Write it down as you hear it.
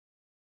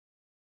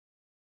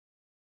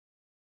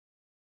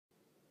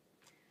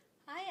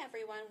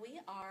everyone.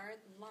 We are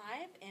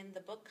live in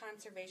the Book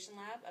Conservation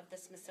Lab of the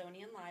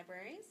Smithsonian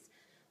Libraries.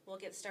 We'll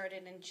get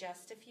started in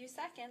just a few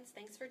seconds.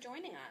 Thanks for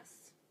joining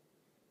us.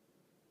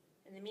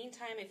 In the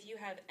meantime, if you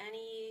have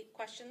any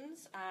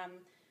questions,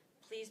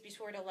 please be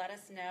sure to let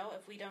us know.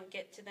 If we don't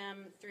get to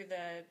them through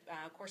the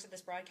course of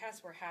this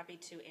broadcast, we're happy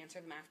to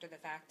answer them after the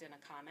fact in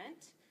a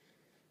comment.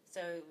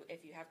 So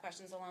if you have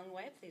questions along the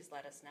way, please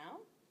let us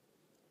know.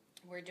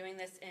 We're doing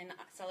this in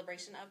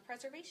celebration of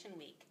Preservation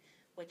Week,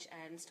 which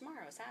ends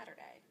tomorrow,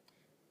 Saturday.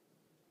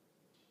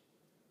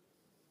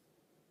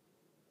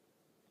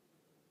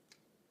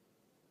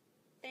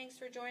 Thanks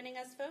for joining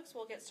us, folks.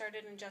 We'll get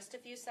started in just a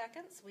few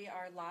seconds. We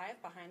are live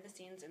behind the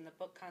scenes in the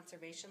Book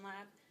Conservation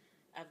Lab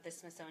of the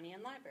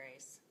Smithsonian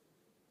Libraries.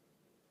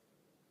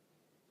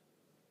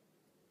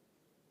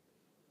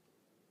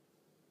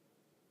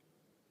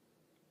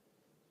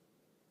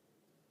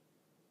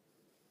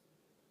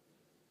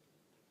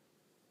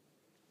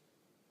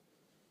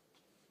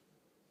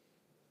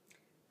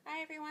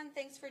 Hi, everyone.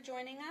 Thanks for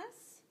joining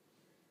us.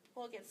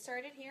 We'll get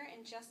started here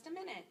in just a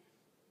minute.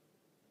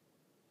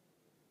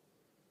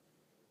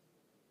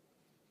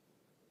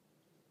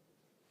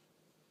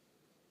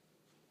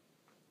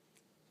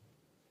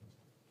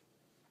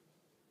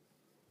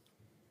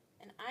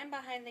 And I'm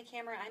behind the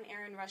camera. I'm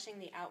Erin Rushing,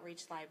 the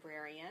Outreach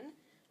Librarian.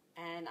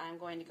 And I'm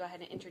going to go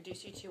ahead and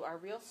introduce you to our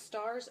real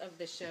stars of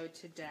the show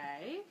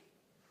today,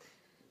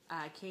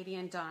 Katie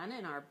and Don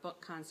in our Book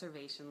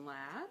Conservation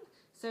Lab.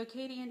 So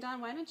Katie and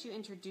Don, why don't you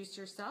introduce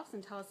yourselves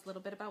and tell us a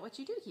little bit about what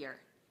you do here.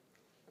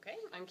 Okay,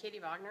 I'm Katie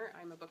Wagner.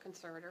 I'm a book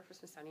conservator for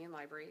Smithsonian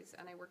Libraries,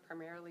 and I work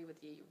primarily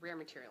with the rare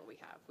material we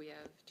have. We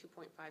have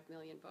 2.5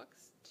 million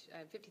books,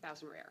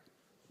 50,000 rare.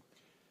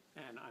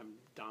 And I'm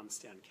Don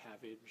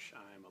Stankavage.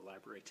 I'm a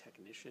library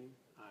technician.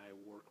 I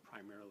work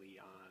primarily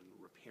on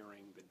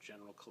repairing the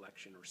general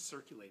collection or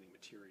circulating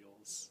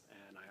materials,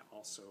 and I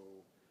also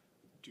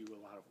do a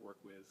lot of work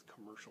with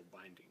commercial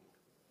binding.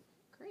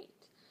 Great.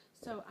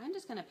 So I'm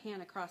just going to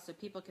pan across so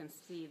people can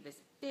see this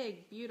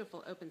big,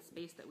 beautiful open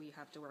space that we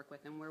have to work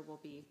with and where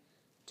we'll be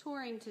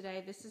touring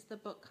today. This is the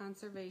Book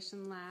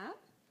Conservation Lab.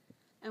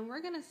 And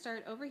we're going to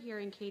start over here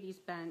in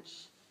Katie's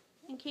bench.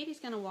 And Katie's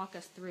going to walk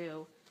us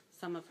through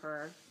some of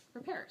her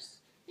repairs.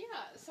 Yeah,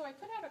 so I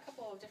put out a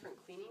couple of different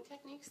cleaning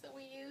techniques that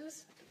we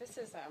use. This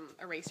is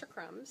eraser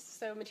crumbs.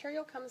 So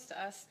material comes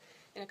to us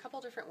in a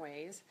couple different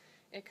ways.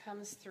 It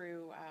comes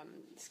through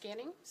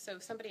scanning. So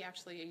if somebody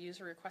actually, a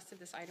user requested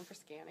this item for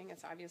scanning,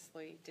 it's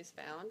obviously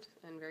disbound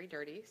and very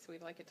dirty, so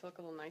we'd like it to look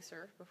a little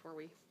nicer before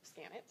we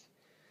scan it.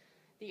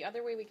 The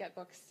other way we get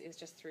books is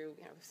just through,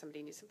 if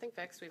somebody needs something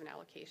fixed, we have an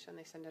allocation,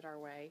 they send it our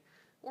way,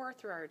 or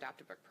through our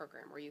Adopt a Book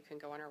program, where you can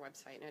go on our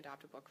website and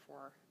adopt a book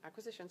for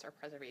acquisitions or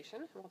preservation.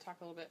 And we'll talk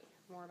a little bit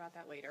more about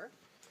that later.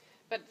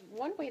 But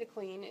one way to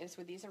clean is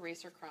with these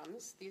eraser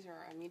crumbs. These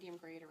are a medium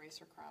grade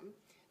eraser crumb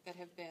that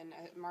have been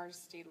a Mars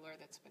Staedtler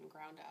that's been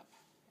ground up.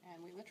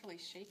 And we literally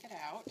shake it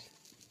out.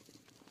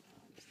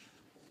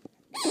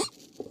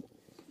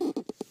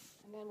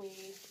 And then we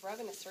rub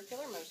in a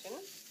circular motion.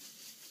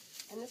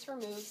 And this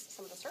removes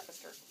some of the surface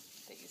dirt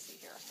that you see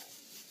here.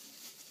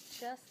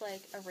 Just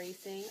like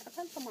erasing a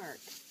pencil mark.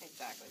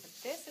 Exactly. But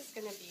this is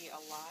going to be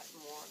a lot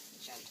more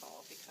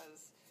gentle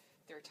because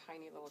they're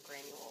tiny little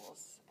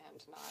granules and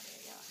not a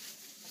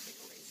big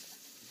eraser.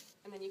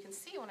 And then you can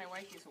see when I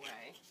wipe these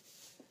away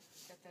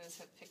that those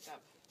have picked up,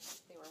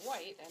 they were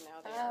white and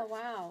now they're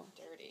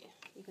dirty.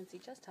 You can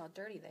see just how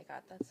dirty they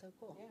got. That's so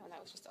cool. Yeah, and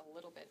that was just a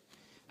little bit.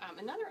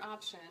 Another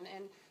option,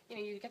 and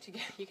you get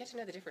to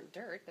know the different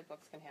dirt that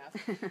books can have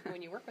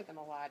when you work with them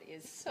a lot,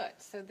 is soot.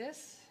 So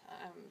this,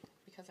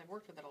 because I've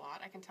worked with it a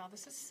lot, I can tell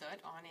this is soot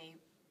on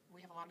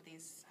we have a lot of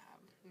these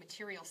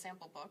material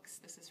sample books.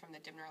 This is from the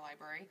Dimner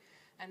Library,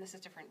 and this is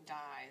different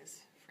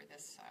dyes for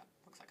this,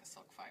 looks like a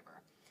silk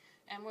fiber.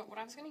 And what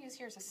I was going to use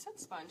here is a soot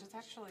sponge. It's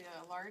actually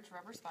a large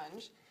rubber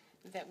sponge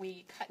that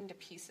we cut into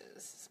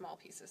pieces, small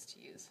pieces to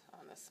use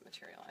on this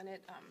material. And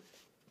it,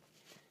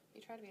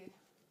 you try to be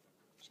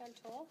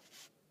gentle,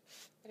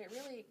 but it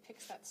really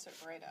picks that soot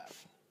right up.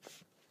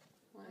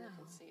 Wow. And you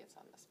can see it's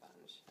on the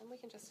sponge. And we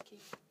can just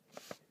keep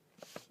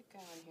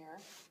going here.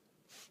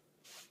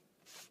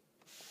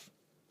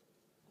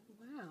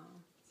 Wow.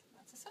 So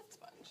that's a soot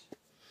sponge.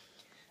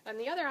 And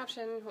the other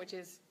option, which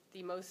is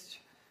the most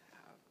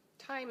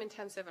time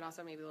intensive and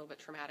also maybe a little bit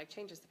traumatic,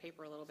 changes the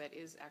paper a little bit,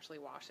 is actually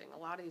washing. A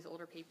lot of these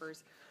older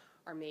papers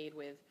are made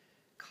with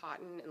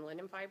cotton and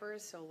linen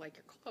fibers, so like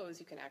your clothes,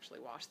 you can actually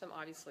wash them.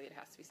 Obviously it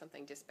has to be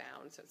something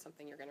disbound, so it's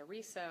something you're going to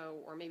resew,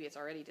 or maybe it's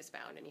already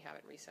disbound and you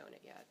haven't resewn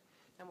it yet.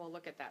 And we'll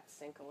look at that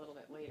sink a little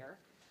bit later.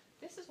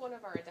 This is one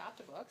of our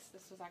Adopt a Books.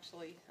 This was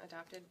actually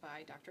adopted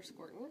by Dr.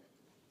 Skorton.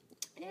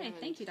 Hey,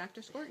 thank you,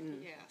 Dr.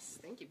 Skorton. Yes,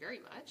 thank you very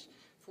much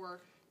for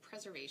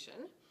preservation.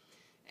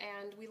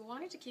 And we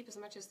wanted to keep as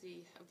much of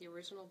the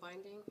original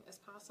binding as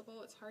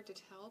possible. It's hard to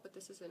tell, but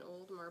this is an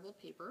old marbled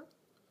paper.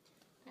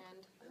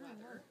 And the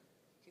leather,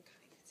 you can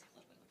kind of see a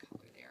little bit of the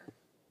color there.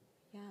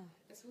 Yeah.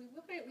 And so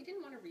we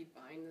didn't want to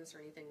rebind this or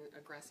anything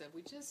aggressive.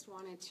 We just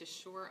wanted to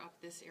shore up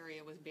this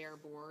area with bare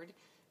board,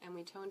 and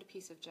we toned a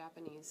piece of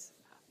Japanese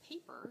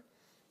paper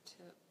to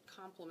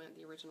complement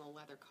the original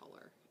leather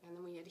color. And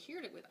then we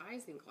adhered it with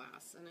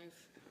isinglass, and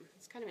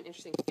it's kind of an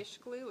interesting fish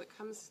glue.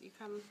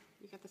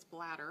 You get this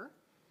bladder,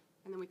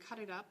 and then we cut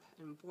it up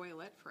and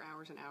boil it for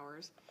hours and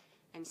hours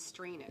and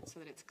strain it so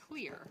that it's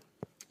clear.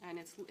 And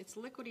it's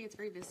liquidy, it's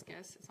very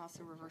viscous, it's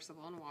also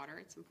reversible in water.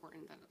 It's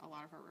important that a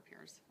lot of our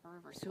repairs are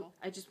reversible.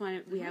 So I just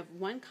want to, we have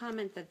one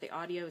comment that the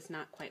audio is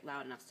not quite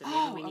loud enough, so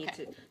maybe we need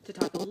to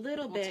talk a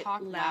little bit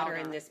talk louder louder.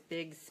 in this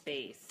big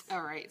space.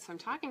 All right, so I'm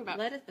talking about...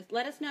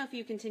 Let us know if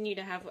you continue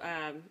to have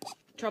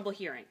trouble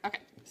hearing. Okay,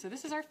 so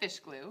this is our fish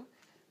glue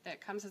that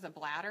comes as a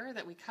bladder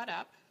that we cut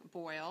up,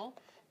 boil,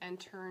 and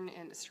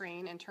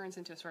strain and turns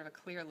into sort of a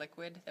clear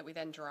liquid that we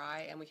then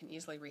dry, and we can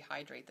easily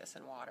rehydrate this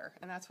in water.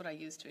 And that's what I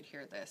use to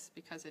adhere this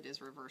because it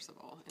is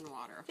reversible in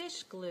water.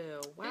 Fish glue.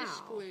 Wow. Fish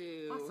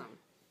glue. Awesome.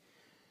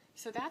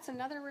 So that's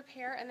another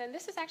repair. And then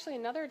this is actually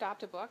another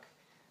Adopt-A-Book,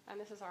 and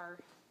this is our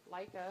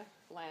Leica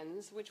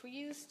lens, which we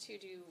use to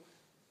do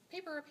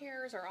paper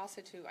repairs or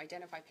also to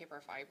identify paper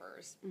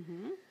fibers.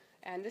 Mm-hmm.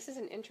 And this is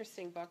an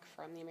interesting book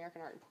from the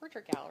American Art and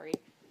Portrait Gallery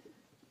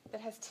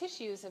that has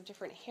tissues of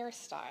different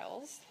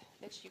hairstyles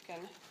that you can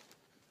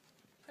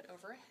put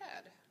over a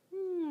head.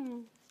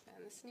 And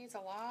this needs a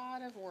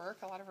lot of work,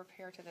 a lot of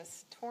repair to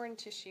this torn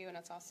tissue, and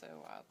it's also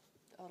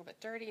a little bit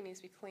dirty. It needs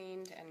to be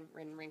cleaned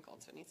and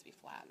wrinkled, so it needs to be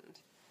flattened.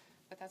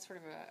 But that's sort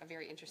of a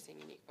very interesting,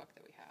 unique book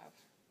that we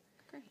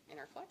have in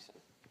our collection.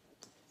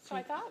 So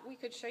I thought we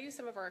could show you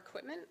some of our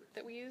equipment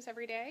that we use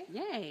every day.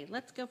 Yay,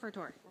 let's go for a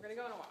tour. We're going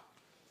to go on a walk.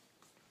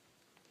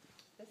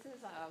 This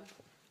is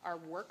our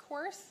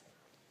workhorse.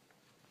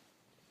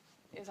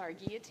 Is our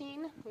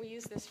guillotine. We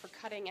use this for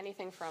cutting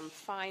anything from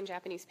fine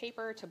Japanese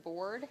paper to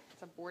board.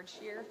 It's a board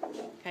shear.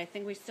 Okay, I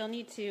think we still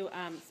need to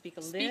speak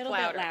a little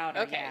bit louder.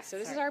 Okay, Yeah, so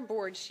this is our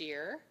board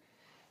shear,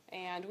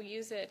 and we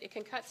use it. It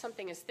can cut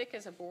something as thick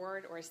as a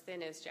board or as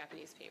thin as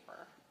Japanese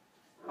paper.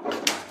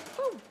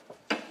 Whew.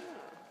 Look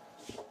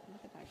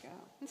at that go.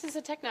 This is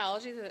a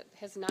technology that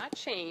has not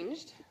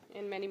changed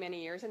in many,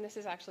 many years, and this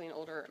is actually an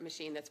older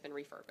machine that's been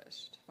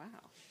refurbished. Wow.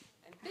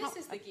 And this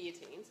is the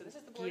guillotine. So this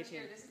is the board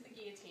Guillotine. shear. This is the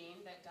guillotine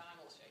that Don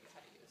will show you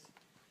how to use.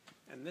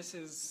 And this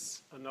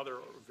is another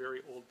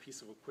very old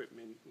piece of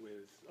equipment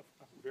with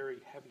a very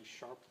heavy,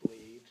 sharp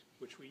blade,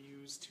 which we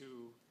use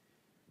to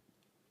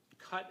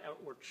cut out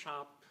or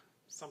chop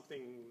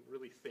something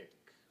really thick.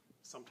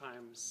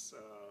 Sometimes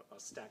a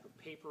stack of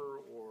paper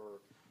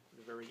or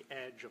the very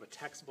edge of a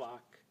text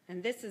block.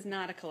 And this is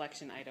not a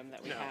collection item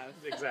that we No, have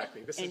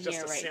exactly. This in is just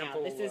here a right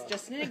sample. now. This is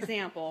just an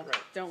example. Right.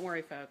 Don't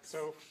worry, folks.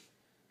 So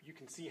you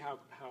can see how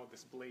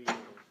this blade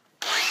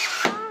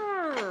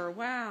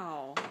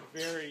Wow.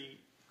 very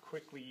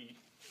quickly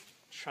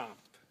chop,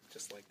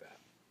 just like that.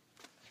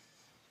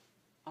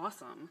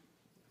 Awesome.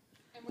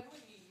 And when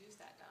would you use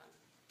that,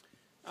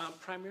 Don?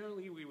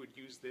 Primarily, we would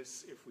use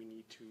this if we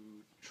need to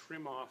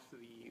trim off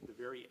the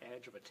very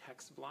edge of a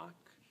text block.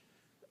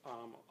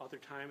 Other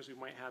times, we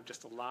might have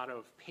just a lot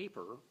of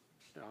paper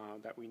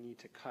that we need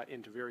to cut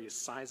into various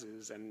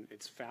sizes, and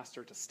it's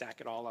faster to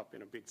stack it all up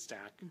in a big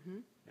stack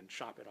and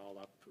chop it all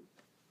up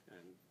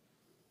and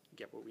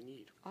get what we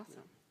need.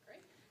 Awesome.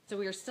 Great. So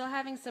we are still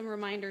having some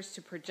reminders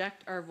to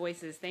project our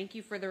voices. Thank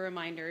you for the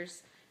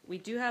reminders. We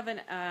do have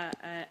an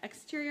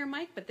exterior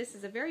mic, but this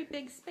is a very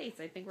big space.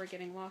 I think we're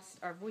getting lost.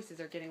 Our voices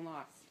are getting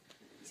lost.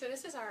 So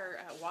this is our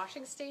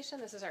washing station.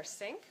 This is our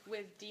sink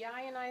with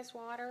deionized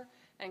water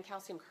and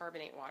calcium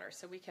carbonate water.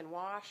 So we can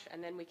wash,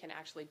 and then we can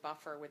actually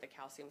buffer with the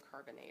calcium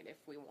carbonate if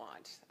we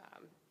want.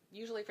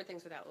 Usually for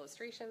things without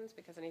illustrations,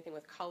 because anything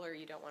with color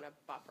you don't want to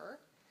buffer.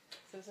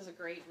 So this is a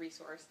great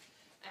resource.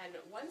 And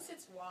once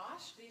it's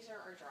washed, these are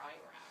our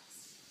drying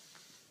racks.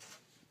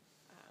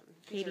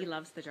 Katie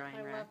loves the drying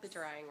I racks. love the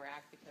drying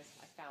rack because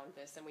I found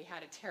this, and we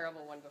had a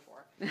terrible one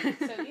before.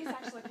 So these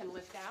actually can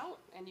lift out,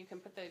 and you can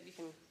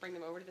bring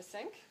them over to the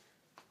sink.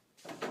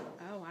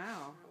 Oh,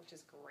 wow. Which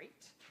is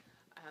great.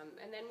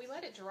 And then we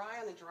let it dry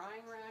on the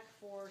drying rack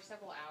for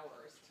several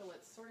hours till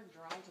it's sort of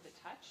dry to the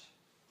touch,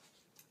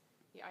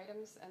 the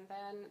items. And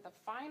then the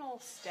final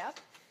step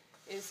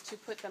is to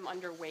put them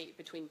under weight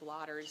between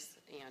blotters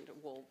and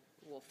wool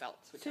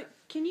felts. So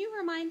can you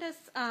remind us,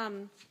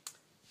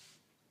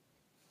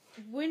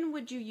 when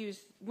would you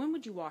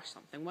wash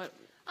something?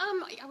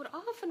 I would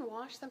often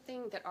wash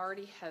something that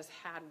already has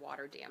had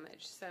water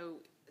damage. So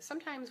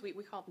sometimes we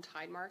call them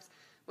tide marks.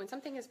 When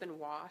something has been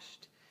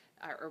washed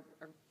or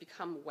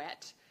become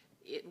wet,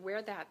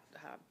 where that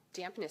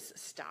dampness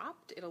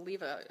stopped, it'll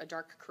leave a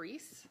dark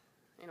crease,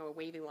 a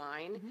wavy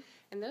line. Mm-hmm.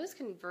 And those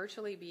can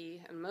virtually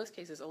be, in most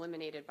cases,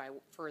 eliminated by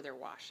further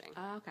washing.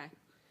 Oh, okay.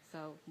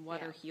 So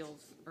water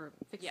heals or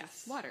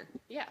fixes water.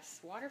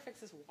 Yes, water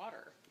fixes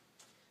water.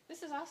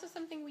 This is also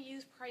something we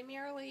use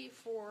primarily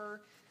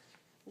for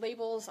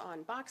labels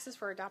on boxes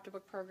for our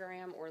Adopt-A-Book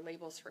program or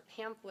labels for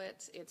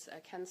pamphlets. It's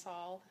a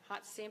Kensal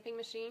hot stamping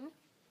machine.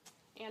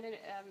 And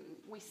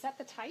we set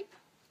the type,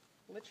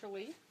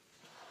 literally,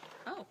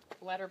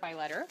 letter by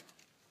letter.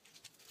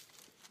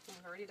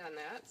 I've already done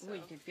that. So. Oh,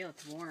 you can feel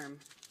it's warm.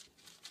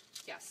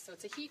 Yes, so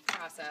it's a heat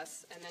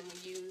process, and then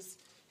we use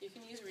You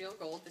can use real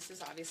gold. This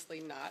is obviously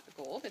not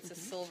gold. It's a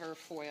silver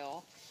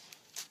foil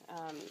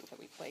that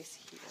we place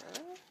here.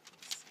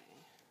 Let's see.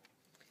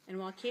 And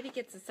while Katie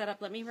gets it set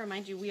up, let me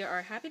remind you, we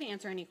are happy to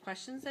answer any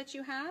questions that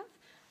you have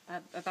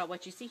about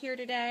what you see here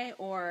today,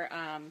 or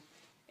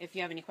if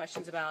you have any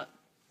questions about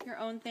your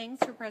own things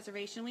for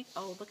Preservation Week.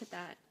 Oh, look at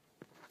that.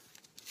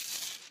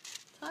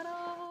 Ta-da!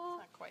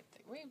 Not quite.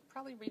 We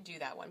probably redo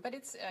that one, but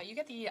it's you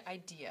get the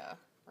idea,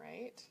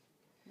 right?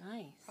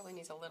 Nice. Probably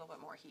needs a little bit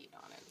more heat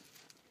on it.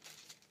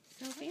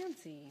 So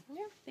fancy.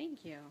 Yeah.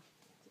 Thank you.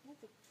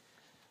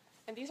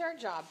 And these are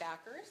job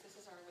backers. This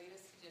is our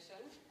latest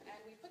edition. And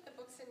we put the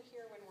books in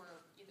here when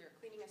we're either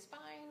cleaning a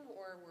spine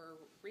or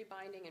we're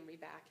rebinding and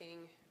rebacking,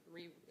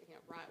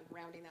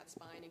 rounding that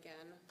spine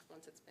again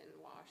once it's been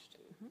washed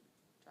and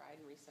dried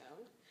and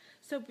resewn.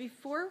 So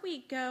before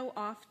we go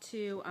off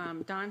to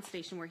Don's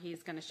station where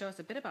he's going to show us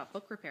a bit about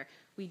book repair,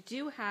 we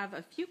do have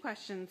a few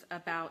questions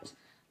about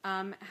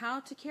how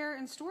to care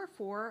and store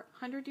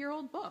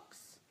 400-year-old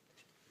books.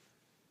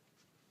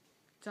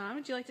 Don,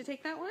 would you like to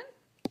take that one?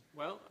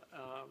 Well,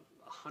 a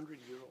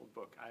 100-year-old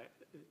book.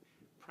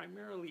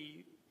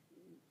 Primarily,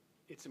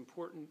 it's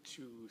important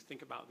to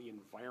think about the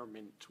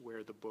environment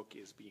where the book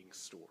is being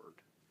stored.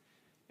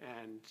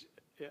 And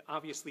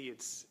obviously,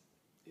 it's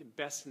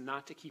best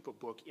not to keep a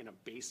book in a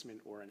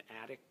basement or an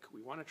attic.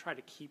 We want to try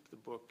to keep the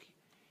book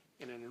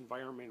in an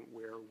environment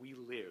where we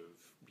live,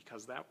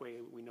 because that way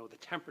we know the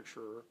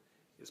temperature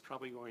is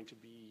probably going to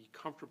be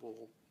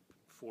comfortable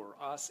for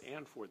us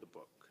and for the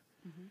book.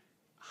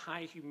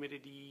 High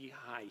humidity,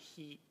 high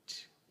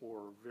heat,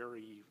 or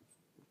very,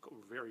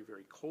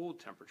 very cold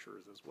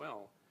temperatures as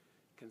well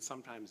can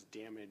sometimes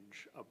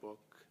damage a book,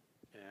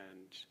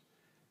 and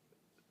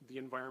the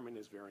environment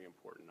is very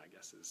important, I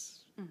guess, is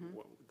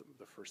what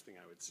the first thing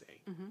I would say.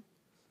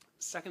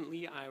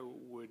 Secondly, I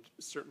would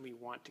certainly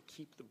want to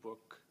keep the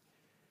book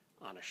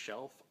on a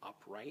shelf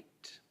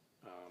upright.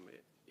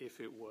 If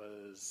it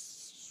was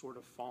sort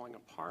of falling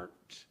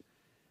apart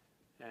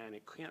and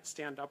it can't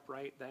stand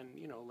upright, then,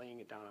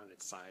 laying it down on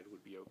its side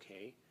would be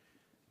okay.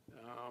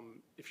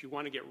 If you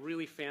want to get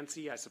really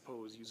fancy, I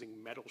suppose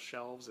using metal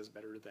shelves is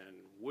better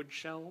than wood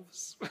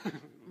shelves.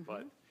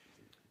 But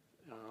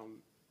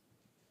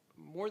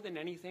more than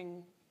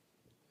anything,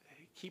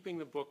 keeping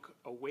the book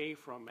away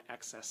from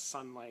excess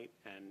sunlight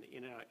and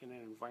in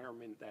an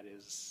environment that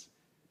is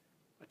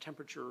a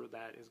temperature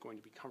that is going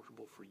to be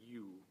comfortable for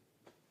you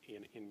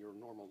in your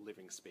normal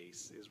living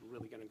space is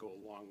really going to go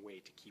a long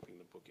way to keeping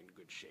the book in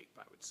good shape,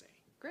 I would say.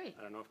 Great.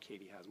 I don't know if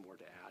Katie has more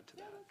to add to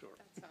that. Or...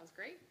 That sounds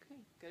great.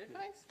 Good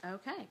advice.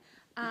 Okay.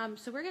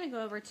 So we're going to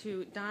go over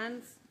to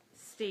Don's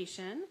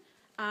station.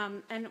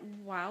 And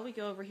while we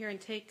go over here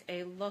and take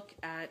a look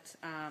at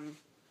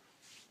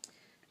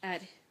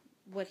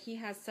what he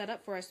has set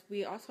up for us,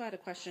 we also had a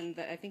question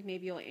that I think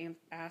maybe you'll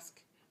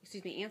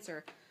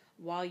answer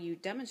while you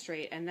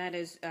demonstrate, and that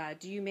is,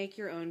 do you make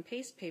your own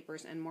paste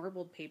papers and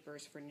marbled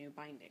papers for new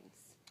bindings?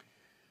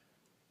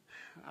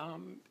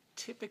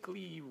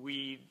 Typically,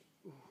 we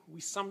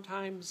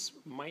sometimes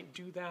might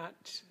do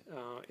that.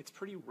 It's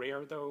pretty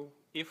rare, though.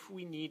 If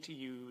we need to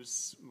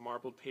use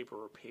marbled paper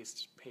or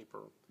paste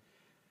paper,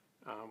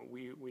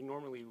 we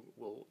normally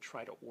will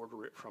try to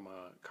order it from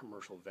a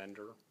commercial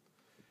vendor.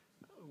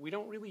 We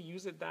don't really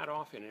use it that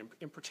often.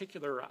 In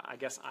particular, I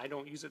guess I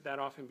don't use it that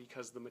often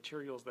because the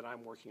materials that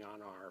I'm working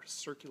on are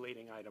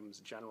circulating items,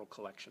 general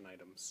collection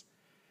items.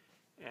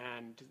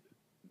 And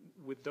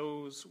with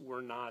those,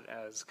 we're not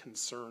as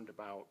concerned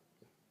about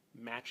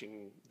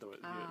matching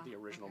the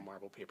original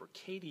marble paper.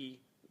 Katie,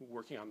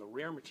 working on the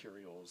rare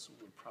materials,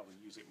 would probably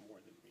use it more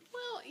than me.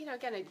 Well,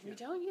 again, we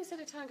don't use it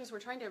a ton because we're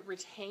trying to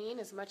retain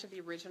as much of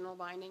the original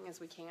binding as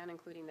we can,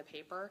 including the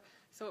paper.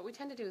 So what we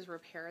tend to do is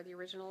repair the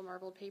original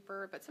marbled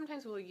paper, but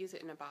sometimes we'll use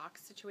it in a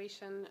box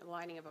situation,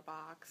 lining of a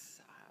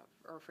box,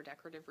 or for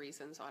decorative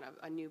reasons on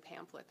a new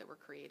pamphlet that we're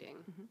creating.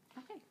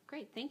 Okay,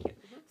 great. Thank you.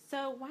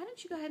 So why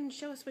don't you go ahead and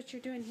show us what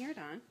you're doing here,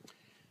 Don?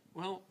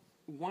 Well,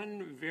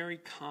 one very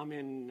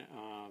common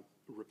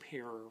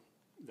repair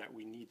that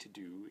we need to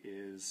do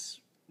is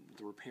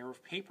the repair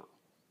of paper.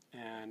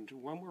 And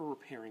when we're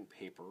repairing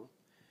paper,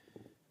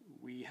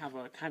 we have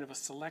a kind of a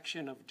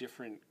selection of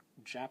different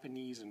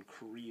Japanese and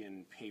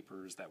Korean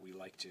papers that we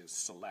like to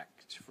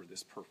select for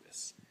this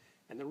purpose.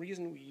 And the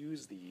reason we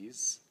use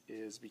these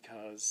is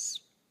because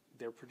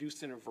they're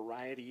produced in a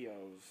variety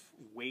of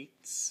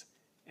weights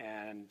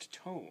and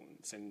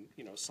tones. And,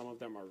 some of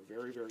them are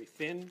very, very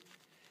thin.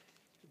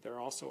 They're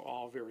also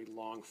all very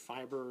long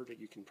fibered.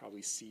 You can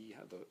probably see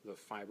how the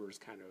fibers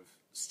kind of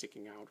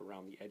sticking out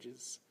around the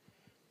edges.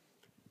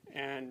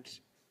 And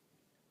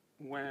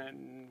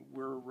when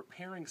we're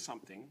repairing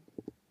something,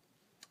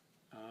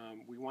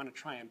 we want to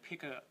try and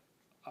pick a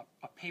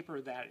paper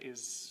that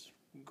is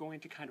going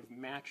to kind of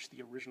match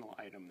the original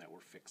item that we're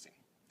fixing.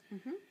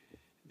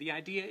 The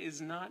idea is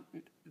not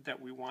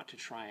that we want to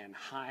try and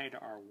hide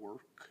our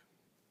work,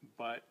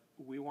 but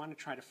we want to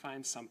try to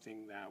find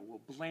something that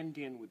will blend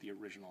in with the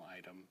original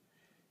item,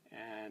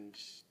 and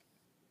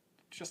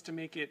just to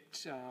make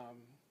it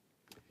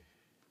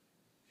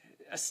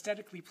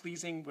aesthetically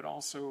pleasing, but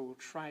also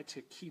try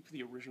to keep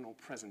the original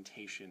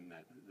presentation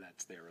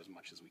that's there as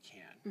much as we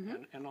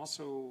can, and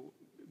also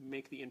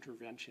make the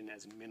intervention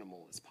as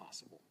minimal as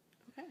possible.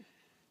 Okay.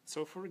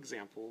 So for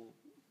example,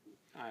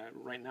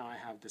 right now I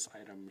have this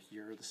item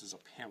here. This is a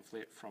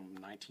pamphlet from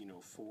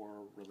 1904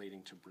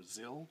 relating to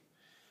Brazil.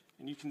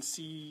 And you can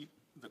see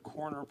the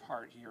corner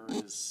part here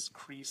is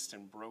creased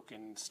and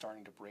broken,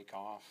 starting to break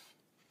off.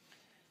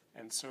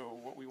 And so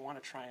what we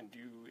want to try and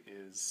do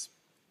is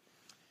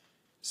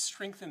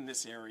strengthen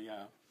this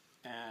area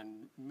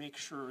and make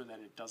sure that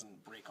it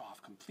doesn't break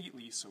off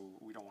completely, so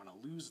we don't want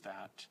to lose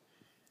that.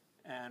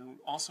 And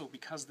also,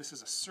 because this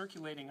is a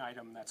circulating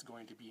item that's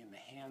going to be in the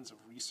hands of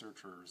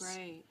researchers,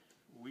 Right.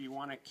 we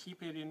want to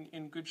keep it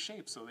in good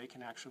shape so they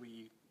can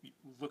actually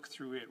look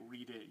through it,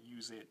 read it,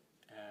 use it,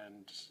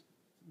 and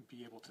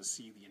be able to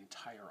see the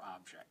entire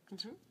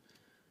object.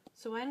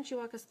 So why don't you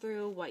walk us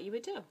through what you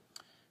would do?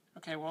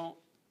 Okay, well,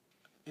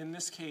 in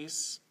this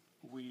case,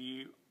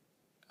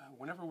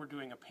 whenever we're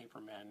doing a paper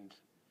mend,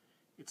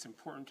 it's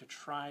important to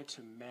try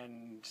to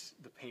mend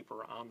the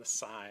paper on the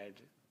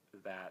side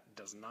that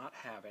does not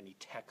have any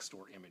text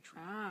or imagery.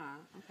 Ah,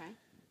 okay.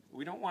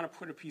 We don't want to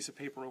put a piece of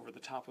paper over the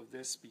top of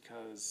this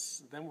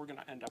because then we're going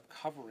to end up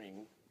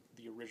covering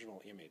the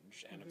original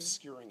image and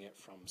obscuring it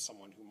from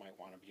someone who might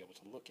want to be able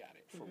to look at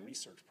it for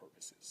research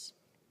purposes.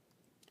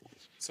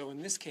 So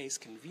in this case,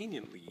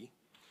 conveniently,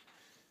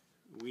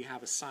 we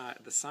have the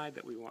side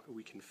that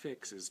we can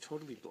fix is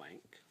totally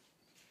blank.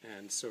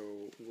 And so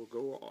we'll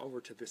go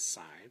over to this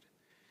side.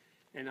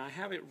 And I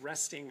have it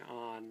resting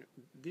on,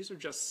 these are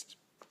just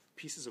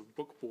pieces of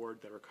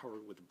bookboard that are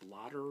covered with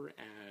blotter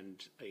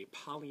and a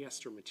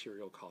polyester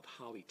material called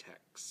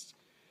Hollytex.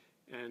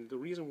 And the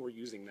reason we're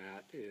using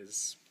that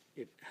is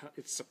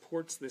it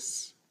supports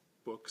this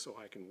book so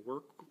I can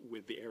work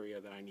with the area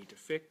that I need to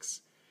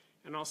fix.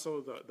 And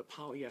also the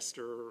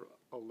polyester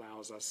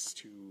allows us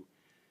to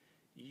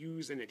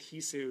use an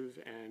adhesive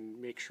and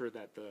make sure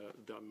that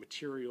the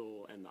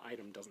material and the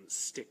item doesn't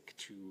stick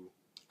to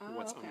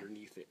what's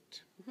underneath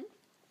it.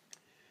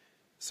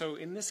 So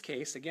in this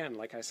case, again,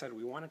 like I said,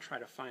 we want to try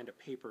to find a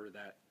paper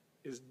that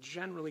is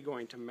generally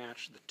going to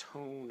match the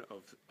tone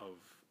of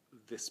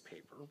this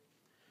paper.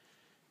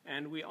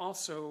 And we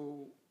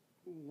also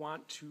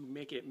want to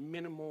make it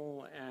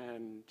minimal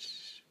and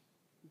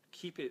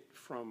keep it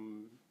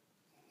from,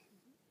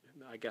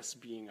 I guess,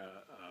 being a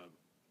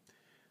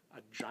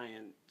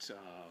giant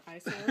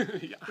eyesore.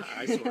 yeah,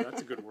 eyesore.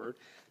 That's a good word.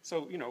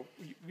 So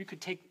you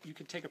could take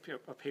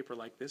a paper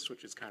like this,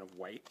 which is kind of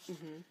white.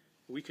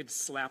 We could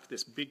slap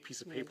this big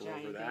piece of paper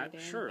over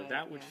that. Sure,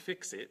 that would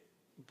fix it,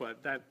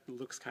 but that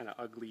looks kind of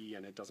ugly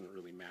and it doesn't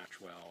really match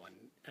well,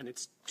 and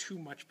it's too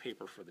much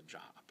paper for the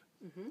job.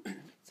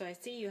 So I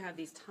see you have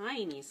these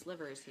tiny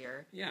slivers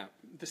here. Yeah,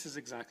 this is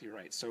exactly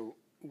right. So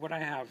what I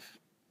have,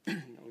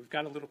 we've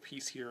got a little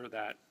piece here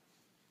that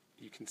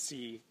you can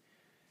see.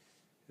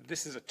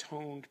 This is a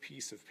toned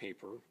piece of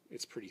paper.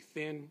 It's pretty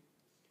thin,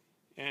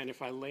 and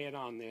if I lay it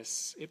on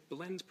this, it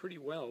blends pretty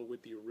well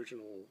with the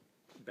original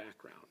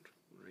background,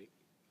 right?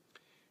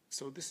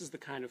 So this is the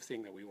kind of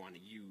thing that we want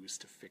to use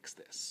to fix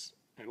this.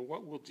 And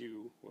what we'll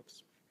do,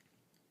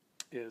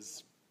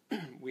 is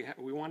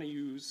we want to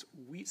use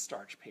wheat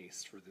starch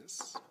paste for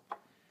this,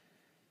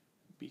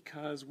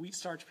 because wheat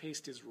starch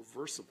paste is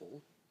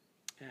reversible.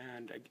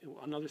 And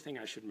another thing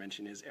I should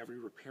mention is every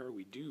repair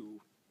we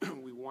do,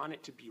 we want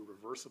it to be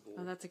reversible.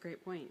 Oh, that's a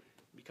great point.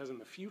 Because in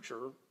the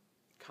future,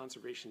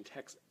 conservation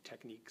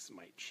techniques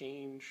might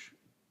change,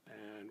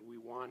 and we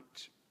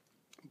want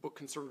book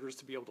conservators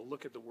to be able to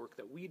look at the work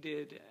that we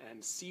did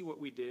and see what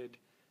we did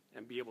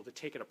and be able to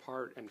take it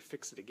apart and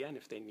fix it again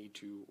if they need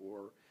to,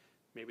 or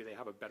maybe they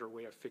have a better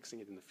way of fixing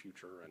it in the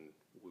future, and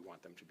we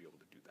want them to be able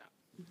to do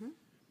that.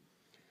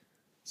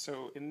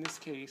 So in this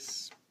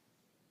case,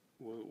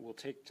 we'll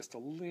take just a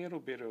little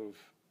bit of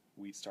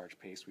wheat starch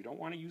paste. We don't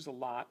want to use a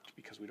lot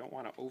because we don't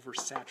want to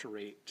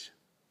oversaturate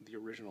the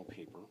original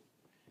paper.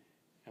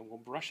 And we'll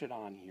brush it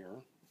on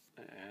here.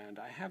 And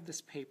I have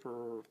this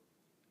paper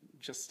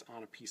just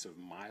on a piece of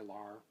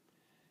Mylar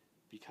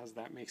because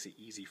that makes it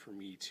easy for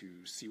me to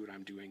see what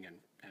I'm doing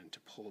and to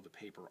pull the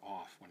paper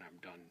off when I'm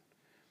done.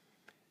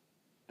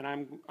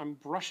 And I'm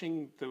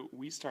brushing the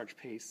wheat starch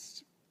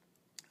paste.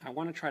 I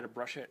want to try to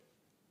brush it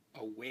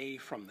away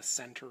from the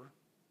center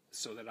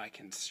so that I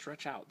can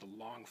stretch out the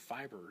long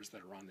fibers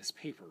that are on this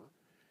paper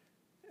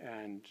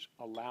and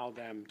allow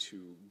them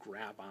to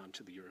grab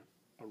onto the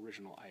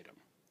original item.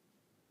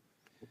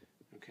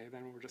 Okay,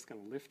 then we're just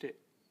going to lift it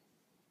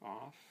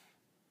off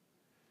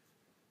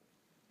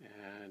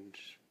and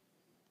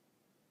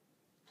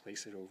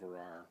place it over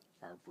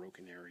our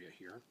broken area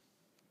here.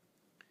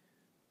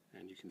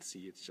 And you can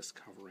see it's just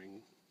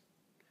covering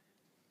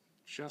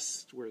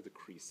just where the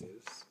crease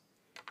is.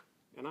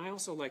 And I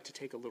also like to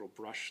take a little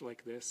brush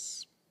like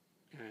this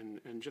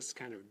and just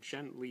kind of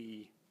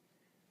gently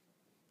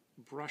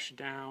brush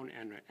down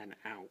and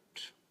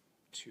out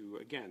to,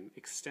 again,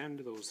 extend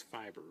those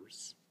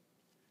fibers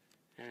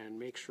and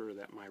make sure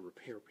that my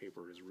repair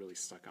paper is really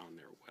stuck on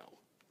there well.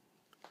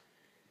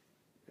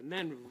 And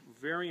then,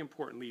 very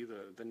importantly,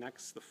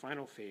 the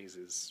final phase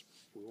is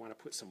we want to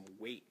put some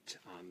weight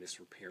on this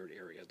repaired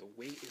area. The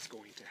weight is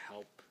going to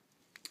help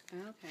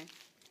Okay.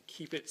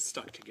 keep it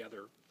stuck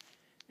together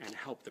and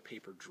help the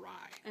paper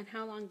dry. And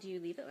how long do you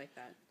leave it like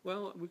that?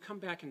 Well, we come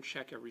back and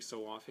check every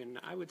so often.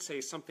 I would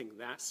say something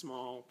that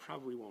small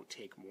probably won't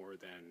take more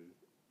than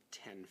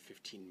 10,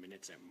 15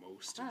 minutes at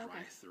most to Oh, dry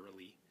okay.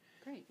 thoroughly.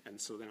 Great. And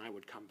so then I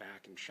would come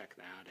back and check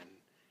that,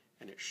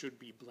 and it should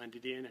be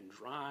blended in and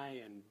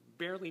dry and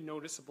barely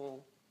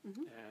noticeable.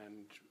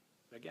 And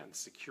again,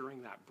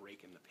 securing that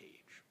break in the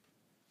page.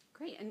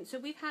 Great. And so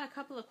we've had a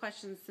couple of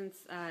questions since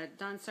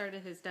Don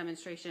started his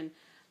demonstration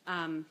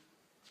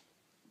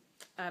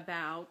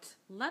about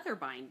leather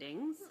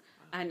bindings.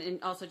 And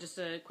also just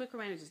a quick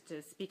reminder just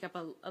to speak up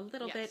a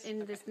little Yes, bit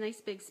in okay. this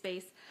nice big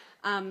space.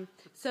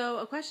 So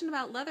a question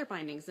about leather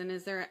bindings, and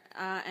is there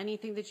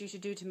anything that you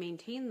should do to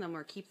maintain them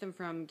or keep them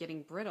from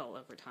getting brittle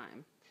over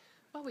time?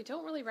 Well, we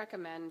don't really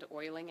recommend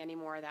oiling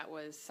anymore. That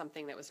was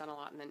something that was done a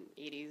lot in the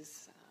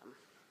 80s.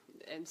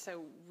 And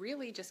so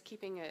really just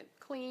keeping it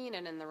clean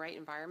and in the right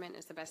environment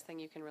is the best thing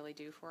you can really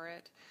do for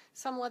it.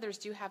 Some leathers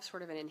do have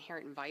sort of an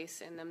inherent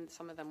vice in them.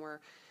 Some of them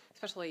were,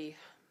 especially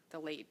the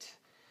late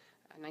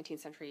 19th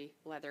century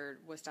leather,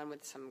 was done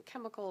with some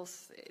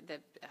chemicals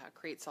that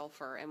create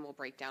sulfur and will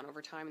break down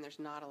over time, and there's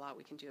not a lot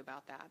we can do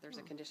about that. There's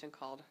a condition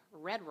called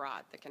red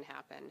rot that can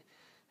happen,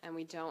 and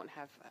we don't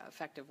have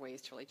effective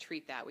ways to really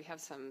treat that. We have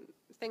some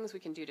things we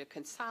can do to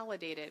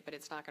consolidate it, but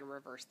it's not going to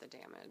reverse the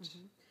damage.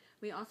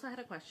 We also had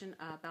a question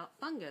about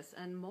fungus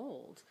and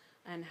mold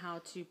and how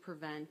to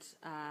prevent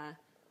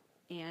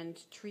and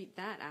treat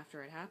that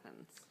after it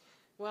happens.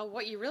 Well,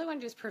 what you really want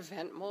to do is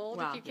prevent mold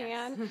Well, if you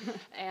can,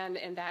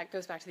 and that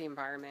goes back to the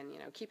environment. You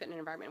know, keep it in an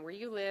environment where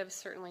you live.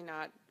 Certainly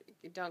not.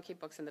 Don't keep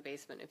books in the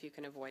basement if you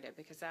can avoid it,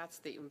 because that's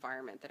the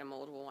environment that a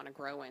mold will want to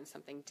grow in.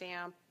 Something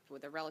damp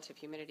with the relative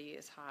humidity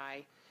is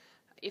high.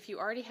 If you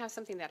already have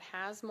something that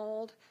has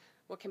mold,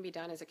 what can be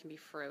done is it can be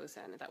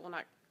frozen. That will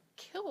not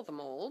kill the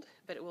mold,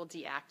 but it will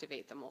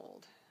deactivate the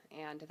mold,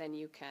 and then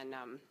you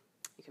can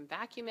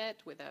vacuum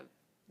it with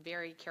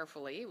very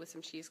carefully with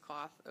some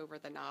cheesecloth over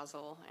the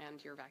nozzle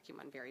and your vacuum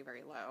on very,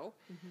 very low.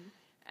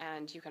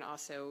 And you can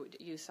also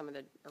use some of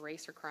the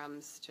eraser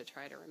crumbs to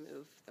try to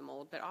remove the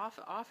mold. But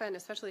often,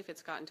 especially if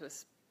it's gotten to a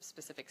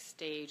specific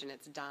stage and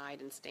it's dyed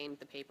and stained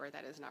the paper,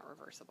 that is not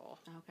reversible.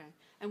 Okay.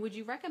 And would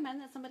you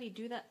recommend that somebody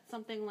do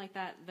something like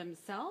that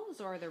themselves,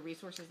 or are there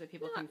resources that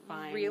people can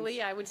find?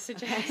 Really, I would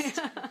suggest.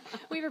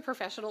 We have a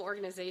professional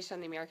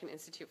organization, the American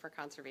Institute for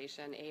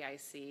Conservation,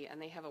 AIC,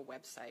 and they have a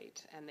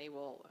website, and they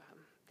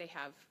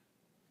have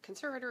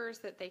conservators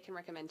that they can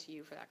recommend to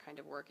you for that kind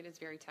of work. It is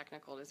very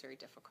technical. It is very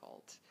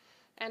difficult.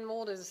 And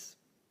mold is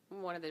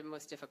one of the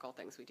most difficult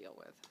things we deal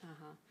with.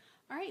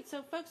 All right,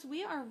 so folks,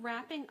 we are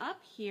wrapping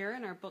up here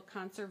in our book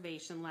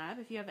conservation lab.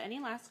 If you have any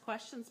last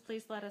questions,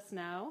 please let us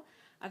know.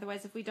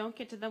 Otherwise, if we don't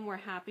get to them, we're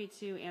happy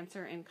to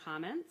answer in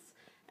comments.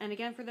 And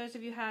again, for those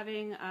of you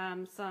having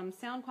some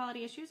sound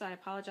quality issues, I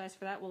apologize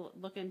for that. We'll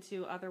look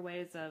into other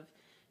ways of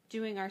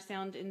doing our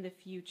sound in the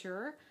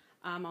future,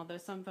 although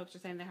some folks are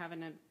saying they're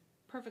having a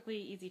perfectly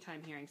easy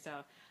time hearing,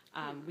 so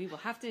we will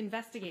have to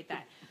investigate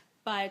that.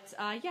 But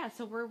yeah,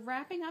 so we're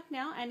wrapping up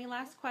now. Any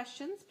last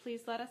questions,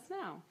 please let us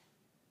know.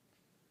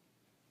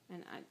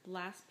 And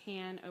last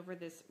pan over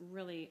this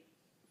really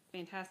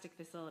fantastic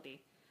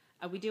facility.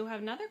 We do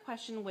have another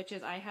question, which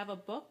is, I have a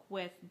book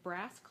with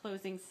brass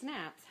closing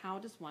snaps. How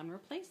does one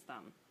replace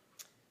them?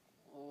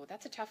 Oh,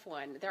 that's a tough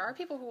one. There are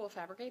people who will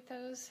fabricate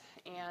those,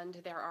 and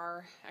there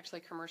are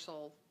actually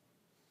commercial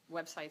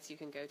websites you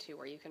can go to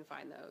where you can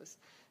find those.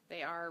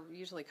 They are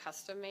usually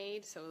custom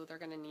made, so they're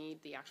going to need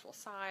the actual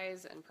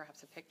size and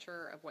perhaps a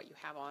picture of what you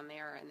have on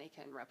there, and they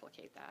can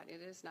replicate that.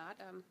 It is not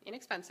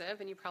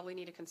inexpensive, and you probably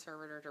need a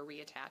conservator to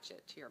reattach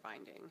it to your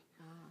binding.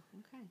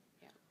 Okay.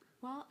 Yeah.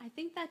 Well, I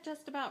think that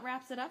just about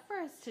wraps it up for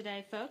us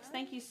today, folks.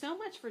 Thank you so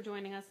much for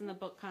joining us in the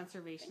Book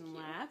Conservation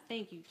Lab.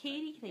 Thank you,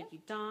 Katie. Thank you,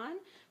 Dawn,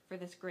 for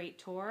this great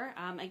tour.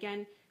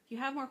 Again, if you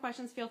have more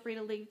questions, feel free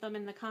to leave them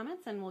in the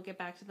comments, and we'll get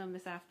back to them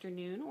this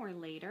afternoon or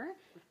later.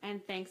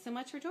 And thanks so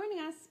much for joining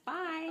us.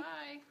 Bye.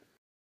 Bye.